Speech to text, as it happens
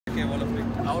làkkee wolof rek.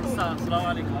 I understand. Assalamu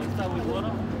alaikum. I understand with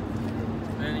water.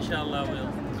 Then inshallah we'll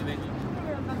do it.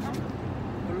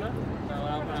 Pulla?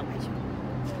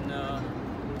 No.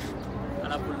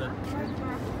 Ala pulla.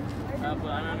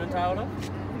 Ana no tawla.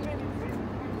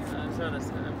 So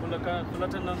that's pulla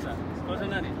tan sa. Ko tan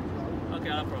nani. Okay,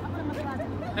 no problem.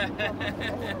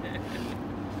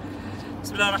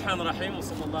 بسم الله الرحمن الرحيم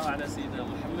وصلى الله على سيدنا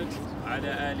محمد وعلى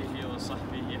آله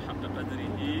وصحبه حق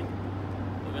قدره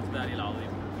ومقداره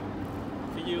العظيم.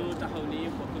 في ñu taxaw ni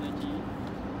bokk na ci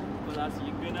place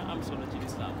yi gën a am solo ci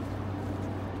l'islam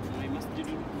mooy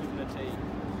masjidul Qiblatayn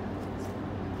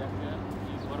jàkka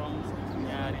yi borom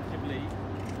ñaari xibla yi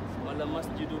wala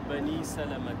masjidu bani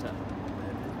salamata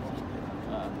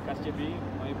waaw quartier bi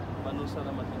mooy banu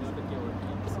salamata ñoo dëkkee woon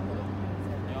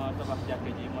ñoo tabax jàkka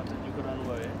ji moo tax ñu ko daan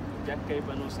woowee jàkkay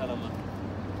banu salama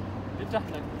lu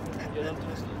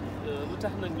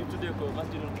tax nag ñu tuddee ko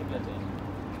masjidul Qiblatayn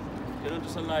yonentu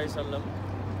sallallahu alayhi wa sallam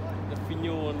daf fi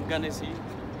ñëwoon gane si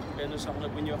benn soxna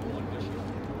bu ñuy wax Umul Bashir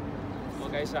moo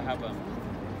ay saxaabaam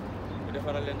bu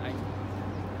defaral leen añ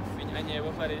bi ñu añee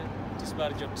ba pare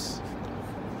tisbaar jot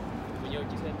bu ñëw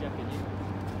ci seen jàkk ji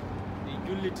di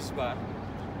julli tisbaar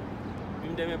bi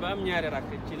mu demee ba am ñaari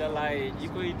rakk ci la laaye ji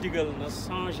koy digal na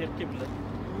changer qibla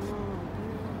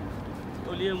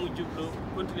au lieu mu jublu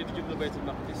continuer di jublu baytul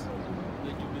maqdis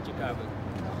na jublu ci kaaba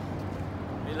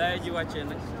bi laaye ji wàccee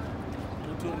nag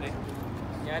mu tourné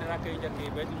ñaari rakk yu njëkk yi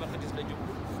baytul maqdis la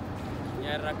jublu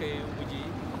ñaari rakk yu mujj yi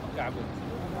kaaba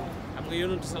xam nga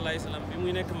yonentu sallallahu alayhi wasallam bi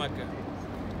muy nekk Makka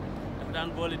dafa daan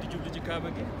boole di jublu ci kaaba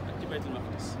gi ak ci baytul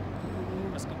maqdis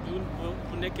parce que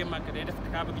bu nekkee Makka day def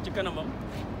kaaba gi ci kanamam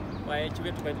waaye ci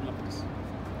wetu baytul maqdis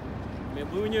mais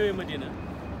bu ñëwee Madina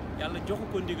yàlla joxu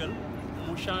ko ndigal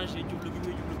mu changé jublu gi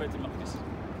muy jublu baytul maqdis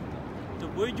te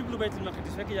booy jublu baytul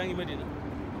maqdis fekk yaa ngi Madina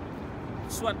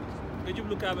soit nga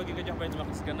jublu kaaba gi nga jox baytul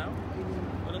maqdis gannaaw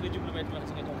wala nga jublu baytul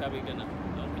maqdis nga jox kaaba gi gannaaw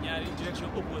donc ñaari direction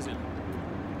opposée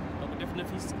la donc def na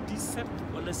fi 17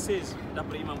 wala 16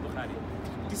 d'après Imam Bukhari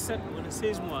 17 wala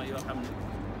 16 mois yoo xam ne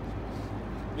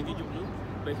mi ngi jublu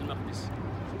baytul maqdis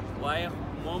waaye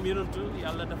moom yonentu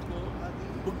yàlla daf ko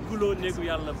bëgguloo néegu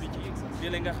yàlla bi ci lii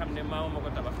la nga xam ne maama ma ko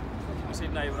tabax bu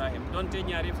Seydina Ibrahima donte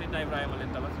ñaar yëpp Seydina Ibrahima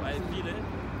leen tabax waaye fii la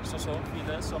sosoo fii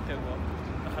la soqeekoo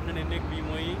nga xam ne néeg bi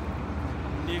mooy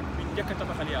néeg bi njëkk a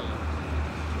tabaxal yàlla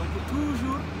donc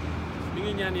toujours mi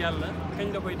ngi ñaan yàlla kañ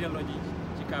nga koy delloo ji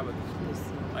ci kaaba bi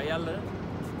waaye yàlla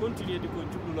continuer di ko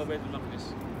jubluloo baytul maqdis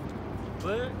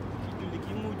ba ci julli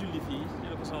gi mu julli fii ci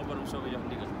la ko sama borom soog a jox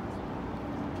ndigal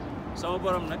sama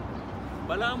borom nag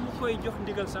balaa mu koy jox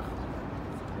ndigal sax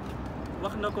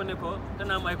wax na ko ne ko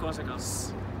dana am ay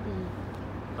conséquences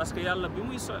parce que yàlla bi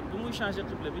muy changer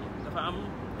qibla bi dafa am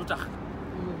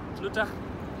lu tax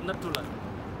nattu la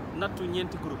nattu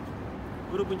ñeenti groupe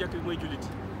bu njëkk bi mooy julliti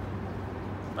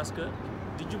parce que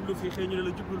di jublu fii xëy ñu ne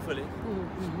la jublul fële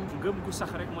ngëm gu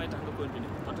sax rek mooy tax nga continuer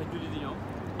moo tax jullit yi ñoom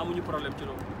amuñu problème ci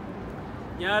loolu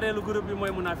ñaareelu groupe bi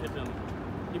mooy munaafiqin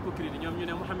hypocrite yi ñoom ñu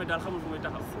ne Mouhamed daal xamul fu muy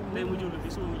taxaw tey mu jublu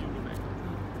fii suba mu jublu fekk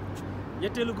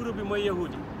ñetteelu groupe bi mooy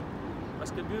yahudi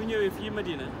parce que bi mu ñëwee fii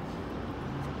Madina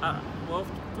boo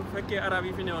fekkee arab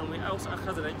yi fi newoon muy Aws ak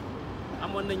Xasraj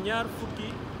amoon na ñaar fukki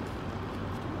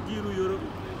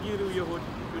giiru yahud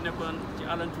yu nekkoon ci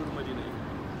alentour Madina yi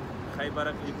Xaybar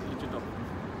ak li ci topp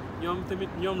ñoom tamit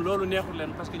loolu neexul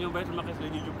leen parce que ñoom baytul maqdis la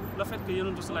ñuy jublu le fait que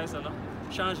yonentu sallallahu alayhi wasallam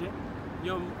changé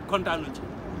ñoom kontaanuñ ci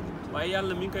waaye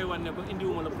yàlla mi ngi koy wan ne ko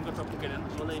indiwuma la pour nga topp keneen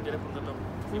moo la indi rek pour nga topp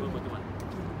fi ma bëgg man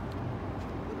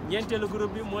ñeenteelu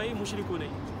groupe bi mooy mushrikuuna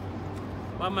yi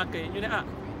waa Màkka yi ñu ne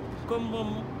comme moom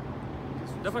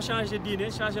dafa changé diine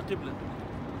changé xibla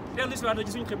dellu si waat na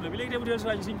ci suñ xibla bi léegi dellu si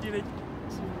waat ci suñ diine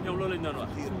ñoom loolu lañ doon wax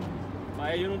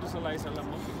waaye yonentu sallallahu alayhi wasallam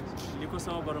moom li ko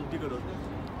sama borom digaloon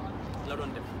la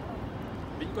doon def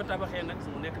biñ ko tabaxee nag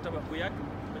mu nekk tabax bu yàgg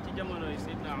ba ci jamono yi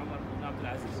Seydina Omar ibn Abdul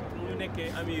Aziz mu ñu nekkee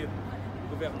amir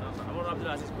gouverneur Omar ibn Abdul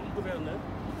Aziz comme gouverneur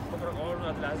Omar ibn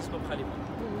Abdul Aziz comme xalifa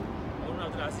Omar ibn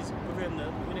Abdul Aziz gouverneur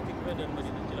bu mu nekkee gouverneur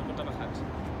Madina ci la ko tabaxaat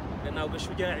gannaaw ga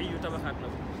Shujaa'i yu tabaxaat na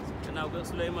ko gannaaw ga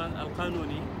Souleymane al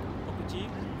Qanouni bokk ci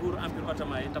buur empire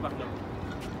ottoman yi tabax na ko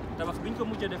tabax biñ ko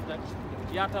mujj a def nag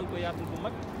yaatal ko bu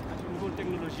mag ak nouvelle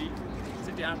technologie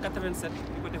c'était en 87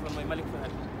 bi ko defoon mooy Malik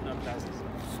Fahad ibn Abdul Aziz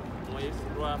mooy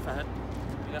roi Fahad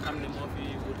bi nga xam ne moo fi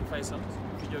wuutu Faysal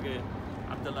fi jógee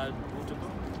Abdallah wuutu ko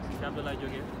fi Abdallah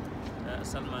jógee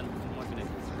Salman moo fi nekk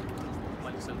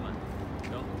Malik Salman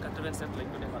donc 87 lañ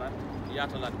ko defaraat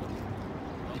yaatalaat ko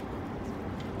donc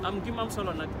am gi mu am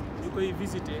solo nag ñu koy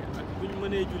visiter ak bu ñu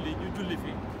mënee julli ñu julli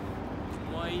fi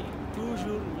mooy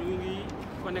toujours ñu ngi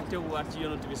connecté wu waat ci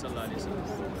yonent bi sallallahu alayhi wa sallam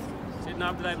Seydina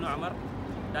Abdullah ibn Umar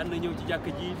daan na ñëw ci jàkk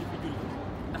ji di fi julli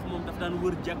ndax moom daan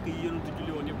wër jàkk yi yonent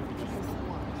julli woon yëpp di julli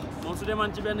moom su demaan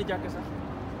ci benn jàkk sax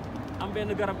am benn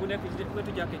garab bu nekk ci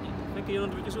wetu jàkk ji fekk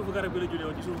yonent bi ci suufu garab bi la julli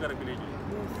woon ci suufu garab bi lay julli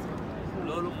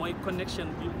loolu mooy connection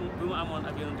bi mu amoon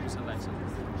ak yonent bi sallallahu alayhi wasallam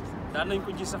daan nañ ko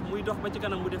gis sax muy dox ba ci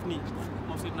kanam mu def nii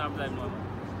moom Seydina Abdullah ibn Umar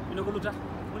ñu ne ko lu tax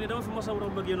mu ne dama fi mos a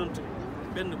romb ak yonent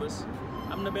benn bés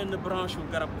am na benn branche yu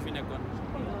garab bu fi nekkoon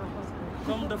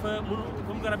comme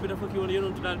garab bi dafa kii woon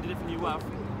yonent daal di def nii waaf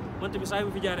man tamit saa yu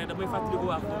fi jaaree damay fàttali ko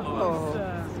waaf boobu ma waaf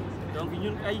donc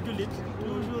ñun ay jullit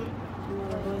toujours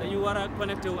dañu war a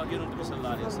connecté wu ak yonent bi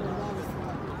sallallahu alayhi wa sallam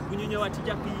bu ñu ñëwaat ci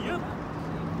jàkk yi yëpp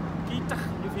kii tax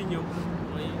ñu fi ñëw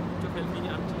mooy cofeel bi ñu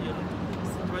am ci yonent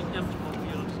cofeel ñu am ci moom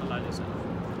yonent sallallahu alayhi wa sallam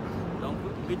donc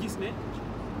nga gis ne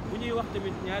bu ñuy wax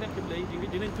tamit ñaari xibla yi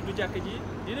dinañ tudd jàkk ji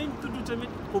dinañ tudd tamit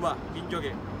Quba biñ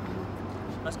jógee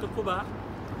parce que Quba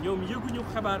ñoom yëguñu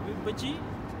xabaar bi ba ci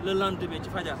le lendemain ci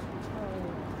fajar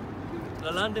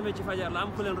la am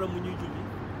ku leen romb ñuy julli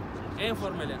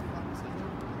informé leen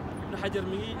Ibn Hajar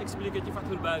mi ngi expliqué ci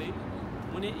Fathul Bari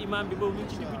mu ne imam bi boobu mu ngi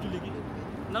ci diggu julli gi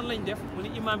nan lañ def mu ne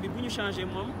imam bi bu ñu changé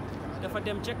moom dafa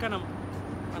dem ca kanam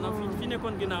maanaam fi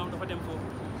nekkoon ginnaaw dafa dem foofu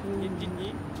nit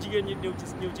ñi jigéen ñi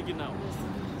ñëw ci ginnaaw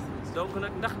donc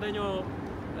nag ndax dañoo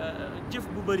jëf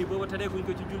bu bëri booba te dégguñ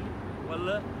ko ci julli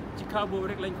wala ci kaw boobu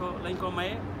rek lañ ko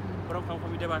maye borom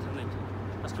xam-xam yi débattre nañ ci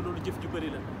parce que loolu jëf ju bëri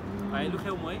la waaye lu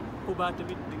xew mooy Quba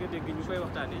tamit di nga dégg ñu koy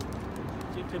waxtaanee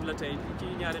ci Qiblatayn ci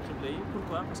ñaari xibla yi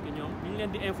pourquoi parce que ñoom bi ñu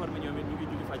leen di informer ñoom it ñu ngi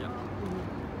julli fajar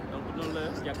donc noonu la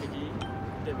jàkk ji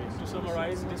demee. To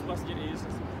summarize, this masjid is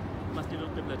Masjid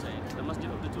al-Qiblatayn, the masjid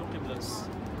of the two qiblas.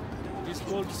 It is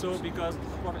called so because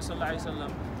the Prophet sallallahu alaihi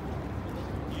wasallam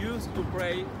used to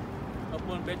pray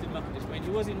upon Bayt al-Maqdis. When he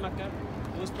was in Mecca,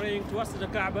 he was praying towards the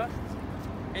Kaaba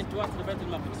and towards the Bayt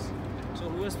al-Maqdis. So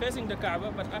he was facing the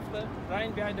Kaaba, but after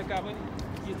right behind the Kaaba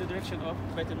is the direction of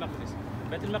Bayt al-Maqdis.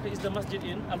 Bayt al-Maqdis is the masjid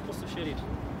in Al-Quds al-Sharif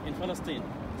in Palestine.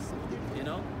 You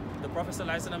know, the Prophet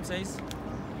ﷺ says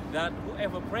that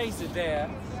whoever prays there,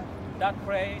 that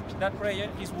prayer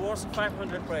is worth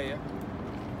 500 prayer,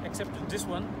 except this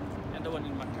one and the one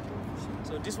in Mecca.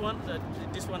 So this one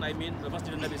I mean the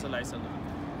Masjid al-Nabi ﷺ.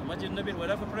 The Masjid al-Nabi,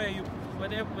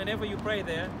 whenever you pray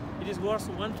there, it is worth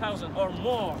 1,000 or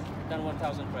more than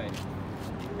 1,000 prayer,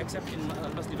 except in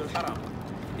Masjid al-Haram.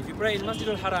 If you pray in Masjid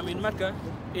al-Haram in Mecca,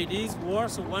 it is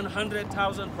worth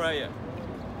 100,000 prayer.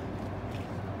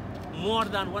 More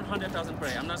than 100,000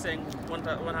 prayer. I'm not saying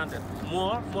 100.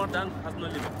 More than has no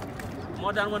limit.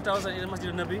 More than 1,000 in Masjid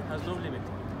al-Nabi has no limit.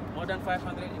 More than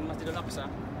 500 in Masjid al-Aqsa,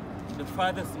 the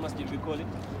farthest masjid we call it.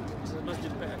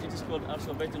 It is called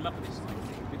also Bayt al-Maqdis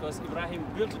because Ibrahim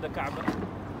built the Kaaba,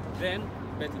 then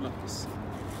Bayt al-Maqdis.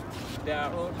 They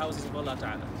are all houses of Allah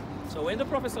Ta'ala. So when the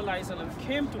Prophet ﷺ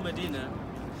came to Medina,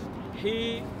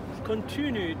 he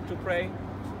continued to pray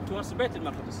towards Bayt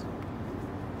al-Maqdis.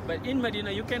 But in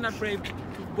Medina, you cannot pray to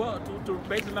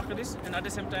Bayt al-Maqdis and at the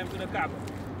same time to the Kaaba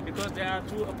because there are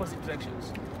two opposite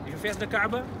directions. If you face the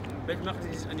Kaaba, Bayt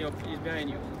al-Maqdis is behind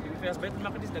you. If you face Bayt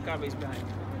al-Maqdis, the Kaaba is behind you.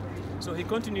 So he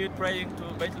continued praying to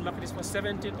Bayt al-Maqdis for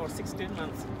 17 or 16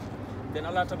 months. Then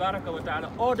Allah Tabaraka wa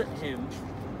Ta'ala ordered him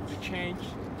to change,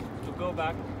 to go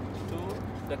back to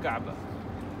the Kaaba.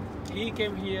 He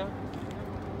came here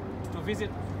to visit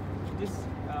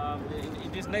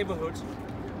in this neighborhood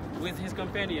with his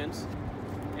companions,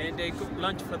 and they cooked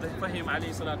lunch for him,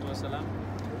 alayhi salatu wasalam.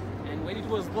 And when it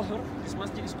was Dhuhr, this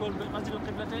masjid is called Masjid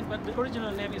al-Qiblatayn, but the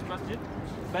original name is Masjid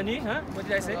Bani, what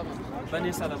did I say?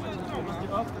 Bani Salama. The Masjid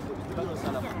of Bani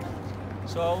Salama.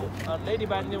 So a lady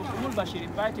by the name of Bashir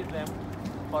invited them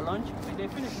for lunch. When they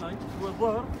finished lunch, it was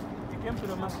Dhuhr, he came to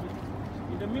the masjid.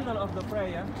 In the middle of the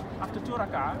prayer, after 2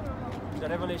 rak'ah, the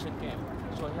revelation came.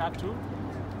 So he had to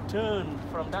turn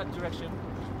from that direction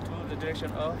to the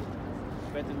direction of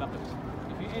Bayt al-Maqdis.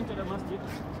 If you enter the masjid,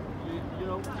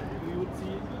 you would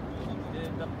see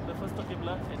the first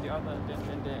qibla and the other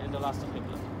and the last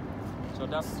qibla. So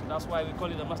that's why we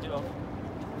call it the masjid of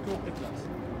two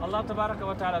qiblas. Allah Tabaraka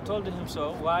wa Ta'ala told him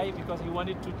so. Why? Because he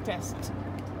wanted to test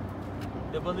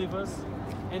the believers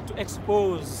and to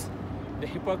expose the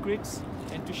hypocrites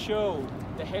and to show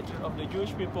the hatred of the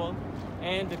Jewish people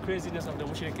and the craziness of the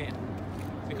mushrikeen.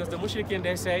 Because the mushrikeen,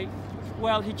 they say,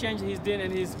 well, he changed his din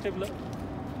and his qibla.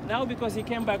 Now because he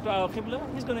came back to our qibla,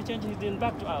 he's going to change his din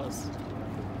back to ours.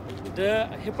 The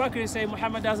hypocrites say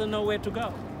Mouhamed doesn't know where to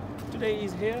go. Today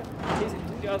he's here,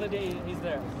 the other day he's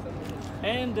there.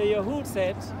 And the Yahud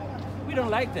said, we don't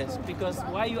like this because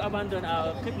why you abandon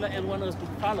our qibla and want us to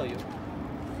follow you?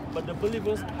 But the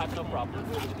believers had no problem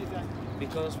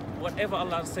because whatever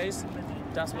Allah says,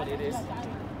 that's what it is.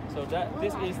 So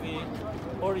this is the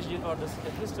origin or the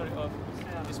history of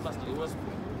this masjid. It was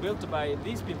built by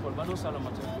these people, Banu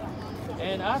Salamata.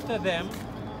 And after them,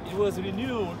 it was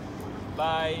renewed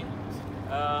by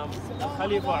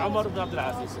Khalifa Umar ibn Abdul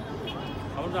Aziz.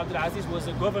 Umar ibn Abdul Aziz was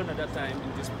the governor at that time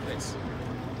in this place.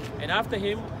 And after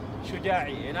him,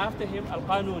 Shuja'i, and after him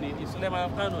Al-Qanuni, Sulaiman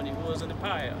Al-Qanuni, who was an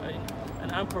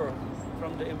emperor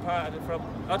from the empire, from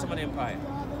Ottoman Empire.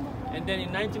 And then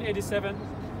in 1987,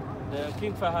 the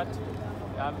King Fahd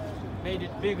made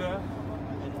it bigger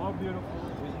and more beautiful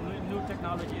with new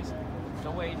technologies,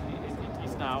 the way it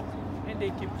is now. And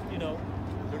they keep,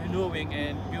 renewing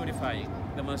and beautifying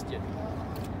the masjid.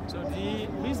 So the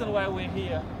reason why we're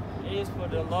here is for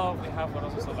the love we have for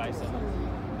Rasulullah.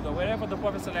 So wherever the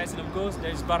Prophet ﷺ goes, there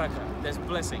is barakah, there's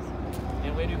blessing.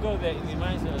 And when you go there, it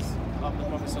reminds us of the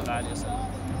Prophet ﷺ.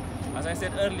 As I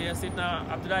said earlier, Sayyidina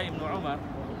Abdullah ibn Umar,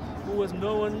 who was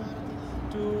known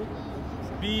to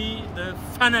be the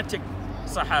fanatic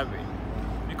Sahabi,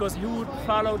 because he would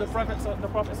follow the Prophet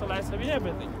ﷺ in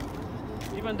everything.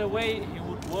 Even the way he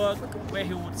would work, where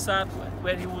he would sit,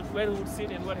 where he would sit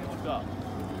and where he would go.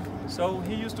 So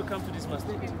he used to come to this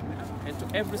masjid, and to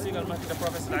every single masjid the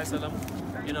Prophet ﷺ,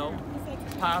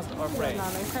 passed or prayed.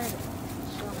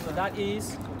 So that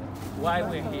is why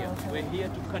we're here. We're here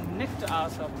to connect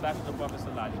ourselves back to the Prophet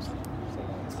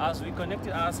ﷺ. As we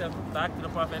connected ourselves back to the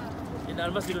Prophet in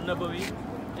Al-Masjid al-Nabawi,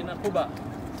 in Quba.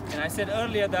 And I said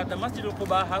earlier that the Masjid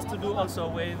al-Quba has to do also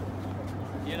with,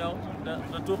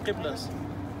 the two Qiblas.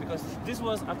 Because this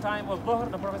was a time of Dhuhr,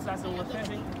 the Prophet ﷺ was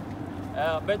facing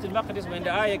Bayt al-Maqdis. When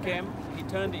the ayah came, he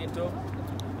turned it into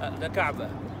the Kaaba.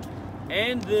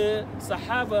 And the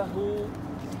Sahaba who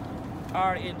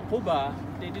are in Quba,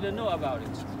 they didn't know about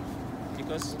it.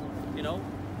 Because,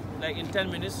 like in 10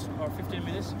 minutes or 15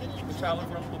 minutes, we traveled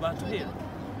from Quba to here.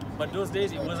 But those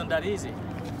days, it wasn't that easy.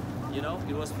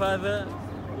 It was further,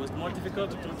 it was more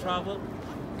difficult to travel.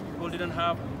 People didn't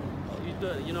have,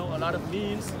 a lot of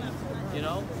means.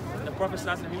 The Prophet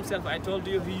ﷺ himself, I told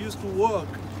you, he used to walk.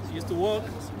 He used to walk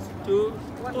to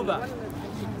Quba.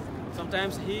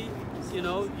 Sometimes he,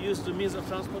 used the means of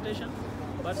transportation,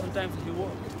 but sometimes he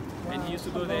walked. And he used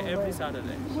to go there every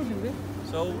Saturday.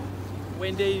 So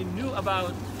when they knew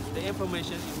about the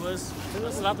information, it was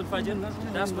Salatul Fajr,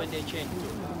 that's when they changed.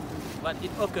 But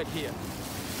it occurred here.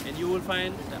 And you will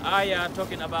find the ayah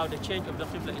talking about the change of the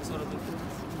Qibla in Surah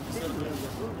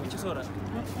which is Surah?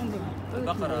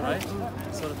 Al-Baqarah, right?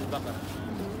 Surah Al-Baqarah.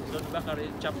 Surah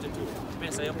Al-Baqarah, chapter 2.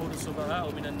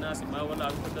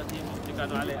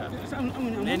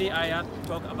 Many ayat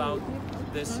talk about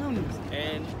this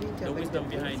and the wisdom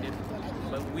behind it.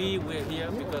 But we were here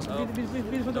because of the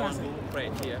one who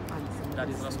prayed here. That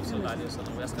is Rasulullah.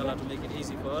 We ask Allah to make it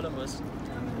easy for all of us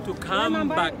to come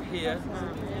back here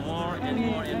more and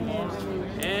more and more,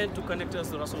 and to connect us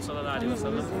to Rasulullah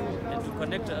and to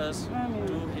connect us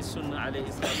to his Sunnah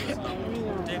alayhi salatu,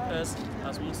 to take us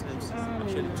as Muslims,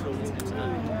 actually true Muslims.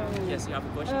 Yes, you have a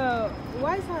question?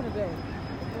 Why Saturday?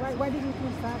 Why did you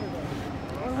choose Saturday?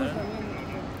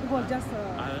 It was just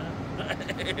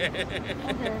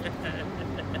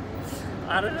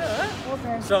I don't know.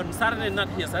 Okay. So Saturday not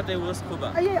here, Saturday was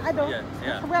Cuba. Yeah, I don't.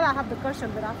 Yeah. Well, I have the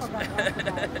question, but I forgot to ask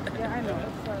about it. Yeah, I know.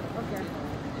 So, okay.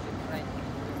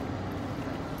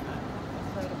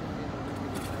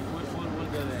 We'll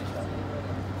go there.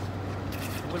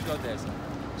 We'll go there.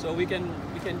 So we can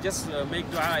just make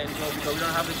dua and go because we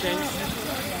don't have the change.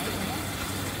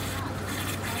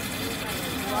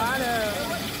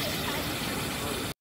 Water.